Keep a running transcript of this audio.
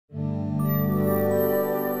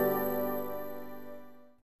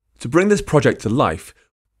To bring this project to life,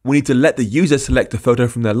 we need to let the user select a photo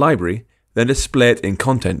from their library, then display it in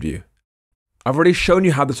Content View. I've already shown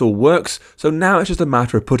you how this all works, so now it's just a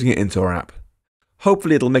matter of putting it into our app.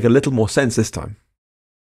 Hopefully it'll make a little more sense this time.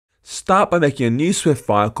 Start by making a new Swift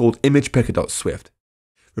file called ImagePicker.Swift.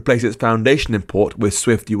 Replace its foundation import with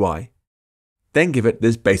SwiftUI. Then give it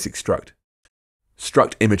this basic struct.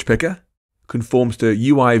 Struct ImagePicker conforms to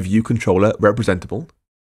UIViewController representable.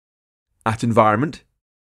 At environment,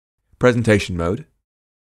 presentation mode,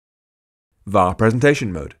 var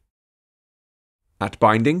presentation mode. At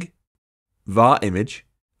binding, var image,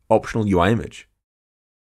 optional UI image.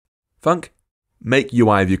 Func, make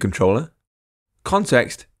UIViewController.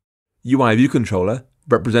 Context, UIViewController,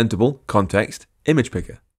 representable, context,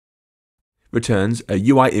 ImagePicker. Returns a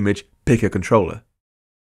UIImagePickerController.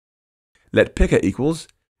 Let picker equals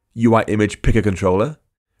UIImagePickerController,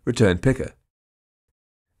 return picker.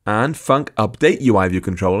 And func update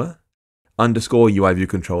UIViewController, underscore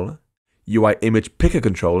UIViewController,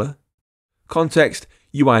 UIImagePickerController, context,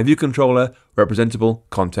 UIViewController, representable,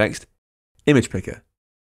 context, ImagePicker.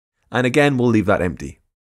 And again, we'll leave that empty.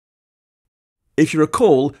 If you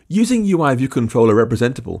recall, using UIViewController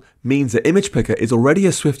representable means that ImagePicker is already a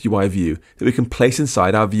SwiftUI view that we can place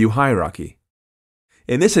inside our view hierarchy.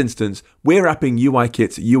 In this instance, we're wrapping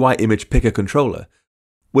UIKit's UIImagePickerController,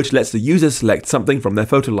 which lets the user select something from their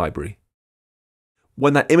photo library.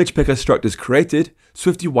 When that ImagePicker struct is created,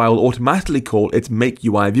 SwiftUI will automatically call its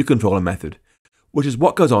makeUIViewController method, which is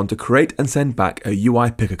what goes on to create and send back a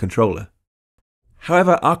UIPickerController.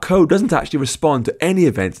 However, our code doesn't actually respond to any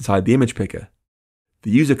events inside the ImagePicker. The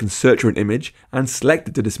user can search for an image and select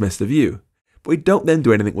it to dismiss the view, but we don't then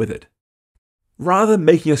do anything with it. Rather than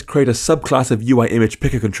making us create a subclass of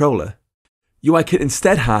UIImagePickerController, UIKit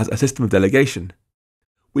instead has a system of delegation.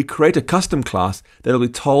 We create a custom class that will be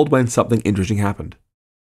told when something interesting happened.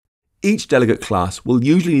 Each delegate class will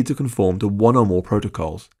usually need to conform to one or more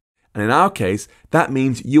protocols, and in our case, that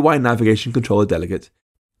means UINavigationController delegate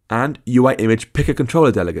and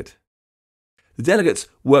UIImagePickerController delegate. The delegates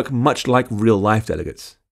work much like real-life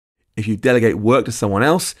delegates. If you delegate work to someone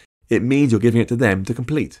else, it means you're giving it to them to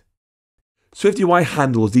complete. SwiftUI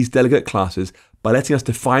handles these delegate classes by letting us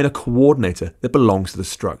define a coordinator that belongs to the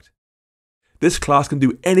struct. This class can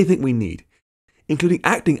do anything we need, including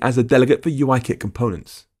acting as a delegate for UIKit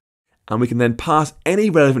components, and we can then pass any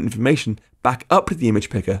relevant information back up to the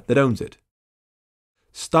ImagePicker that owns it.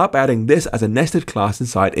 Start adding this as a nested class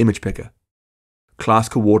inside ImagePicker. Class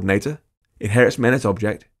coordinator inherits from NS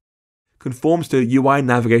object, conforms to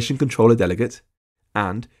UINavigationController delegate,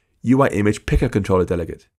 and UIImagePickerController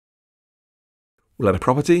delegate. We'll add a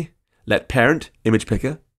property, let parent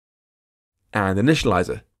ImagePicker, and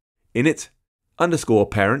initializer init underscore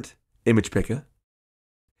parent ImagePicker,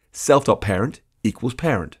 self.parent equals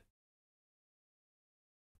parent.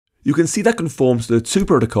 You can see that conforms to the two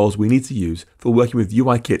protocols we need to use for working with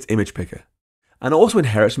UIKit's ImagePicker, and also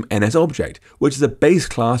inherits from NSObject, which is a base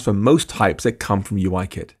class for most types that come from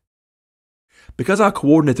UIKit. Because our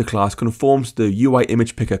coordinator class conforms to the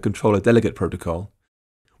UIImagePickerController delegate protocol,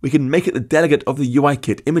 we can make it the delegate of the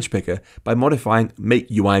UIKit ImagePicker by modifying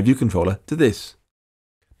makeUIViewController to this.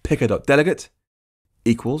 Picker.delegate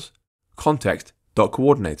equals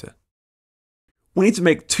context.coordinator. We need to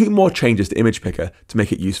make two more changes to ImagePicker to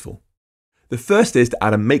make it useful. The first is to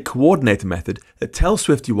add a makeCoordinator method that tells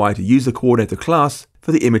SwiftUI to use the coordinator class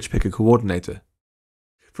for the ImagePicker coordinator.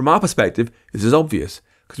 From our perspective, this is obvious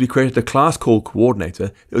because we created a class called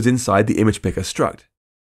coordinator that was inside the ImagePicker struct.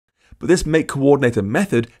 But this makeCoordinator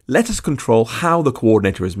method lets us control how the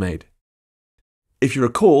coordinator is made. If you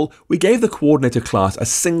recall, we gave the coordinator class a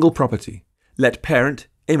single property, let parent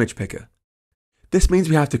ImagePicker. This means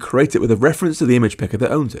we have to create it with a reference to the ImagePicker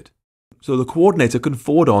that owns it, so the coordinator can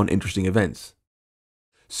forward on interesting events.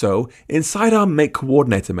 So, inside our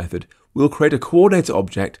makeCoordinator method, we'll create a coordinator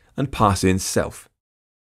object and pass in self.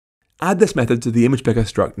 Add this method to the ImagePicker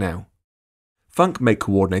struct now. Func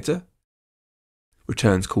makeCoordinator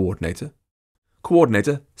returns coordinator,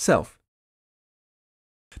 coordinator self.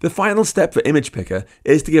 The final step for ImagePicker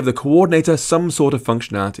is to give the coordinator some sort of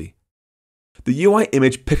functionality. The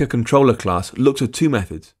UIImagePickerController class looks at two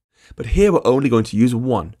methods, but here we're only going to use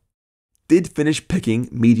one.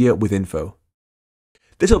 DidFinishPicking media with info.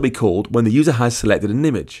 This will be called when the user has selected an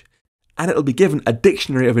image, and it will be given a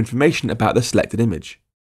dictionary of information about the selected image.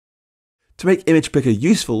 To make ImagePicker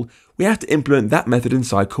useful, we have to implement that method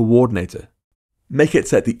inside coordinator. Make it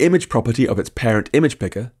set the image property of its parent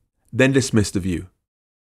ImagePicker, then dismiss the view.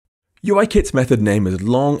 UIKit's method name is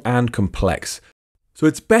long and complex, so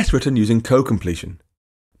it's best written using code completion.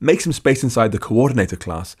 Make some space inside the coordinator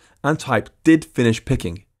class and type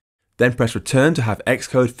DidFinishPicking, Then press return to have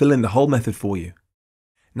Xcode fill in the whole method for you.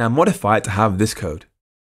 Now modify it to have this code.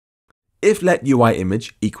 If let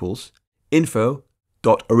UIImage equals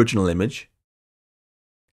info.originalImage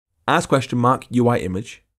as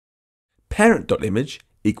UIImage parent.image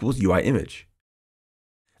equals UIImage,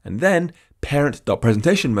 and then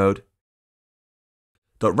parent.presentationMode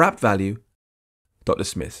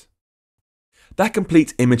 .wrapValue.dismiss. That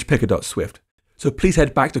completes ImagePicker.swift, so please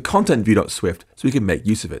head back to ContentView.swift so we can make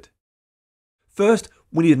use of it. First,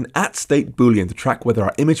 we need an @state boolean to track whether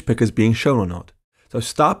our image picker is being shown or not, so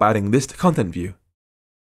start by adding this to ContentView.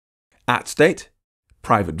 @state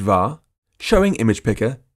private var showing image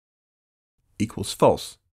picker equals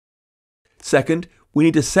false. Second, we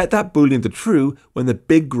need to set that boolean to true when the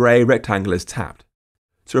big grey rectangle is tapped.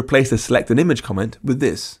 So replace the select an image comment with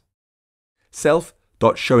this.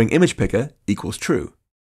 Self.showingImagePicker equals true.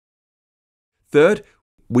 Third,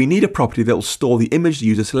 we need a property that will store the image the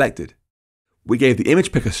user selected. We gave the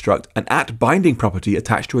ImagePicker struct an @binding property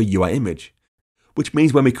attached to a UI image, which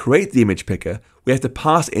means when we create the image picker, we have to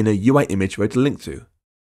pass in a UI image for it to link to.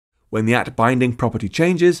 When the @binding property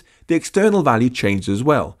changes, the external value changes as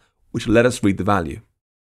well, which will let us read the value.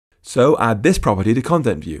 So add this property to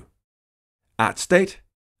ContentView. @state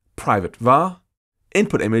private var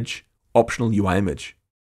input image optional UI image.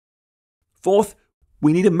 Fourth,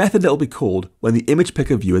 we need a method that will be called when the image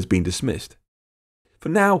picker view has been dismissed. For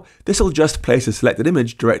now, this will just place a selected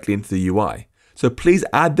image directly into the UI, so please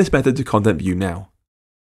add this method to ContentView now.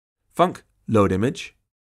 Func load image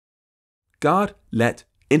guard let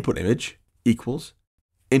input image equals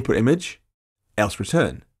input image else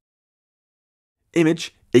return.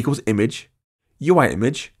 Image equals image UI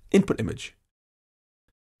image input image.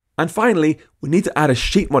 And finally, we need to add a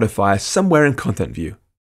sheet modifier somewhere in ContentView.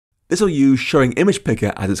 This will use showing image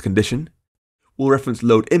picker as its condition, will reference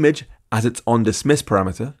load image as its onDismiss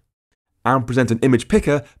parameter, and present an image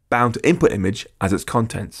picker bound to input image as its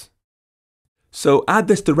contents. So add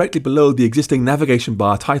this directly below the existing navigation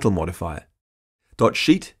bar title modifier.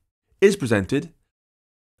 .sheet is presented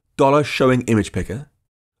 $showing image picker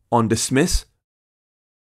onDismiss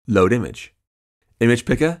load image image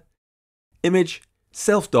picker image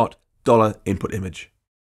self.$input image.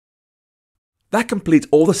 That completes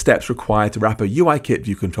all the steps required to wrap a UIKit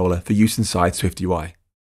ViewController for use inside SwiftUI.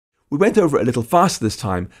 We went over it a little faster this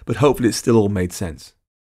time, but hopefully it still all made sense.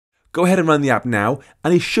 Go ahead and run the app now,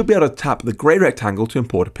 and you should be able to tap the grey rectangle to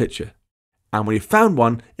import a picture. And when you've found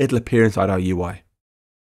one, it'll appear inside our UI.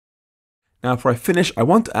 Now before I finish, I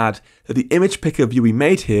want to add that the image picker view we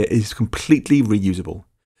made here is completely reusable.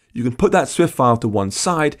 You can put that Swift file to one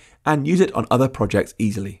side and use it on other projects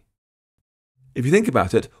easily. If you think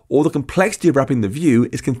about it, all the complexity of wrapping the view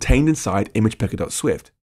is contained inside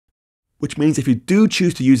ImagePicker.swift, which means if you do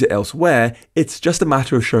choose to use it elsewhere, it's just a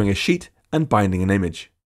matter of showing a sheet and binding an image.